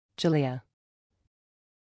Julia.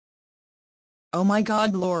 Oh my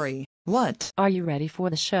God, Lori, what? Are you ready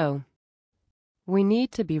for the show? We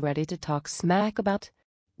need to be ready to talk smack about,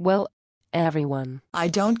 well, everyone. I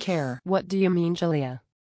don't care. What do you mean, Julia?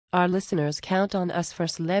 Our listeners count on us for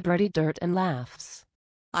celebrity dirt and laughs.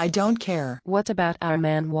 I don't care. What about our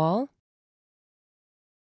man Wall?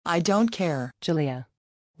 I don't care. Julia.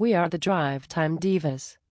 We are the Drive Time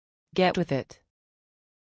Divas. Get with it.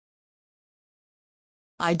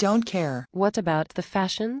 I don't care. What about the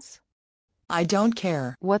fashions? I don't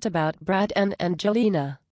care. What about Brad and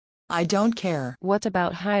Angelina? I don't care. What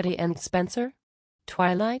about Heidi and Spencer?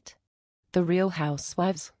 Twilight? The Real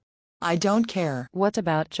Housewives? I don't care. What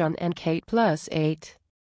about John and Kate +8?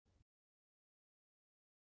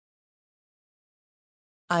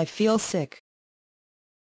 I feel sick.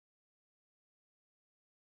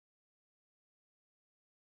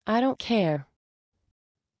 I don't care.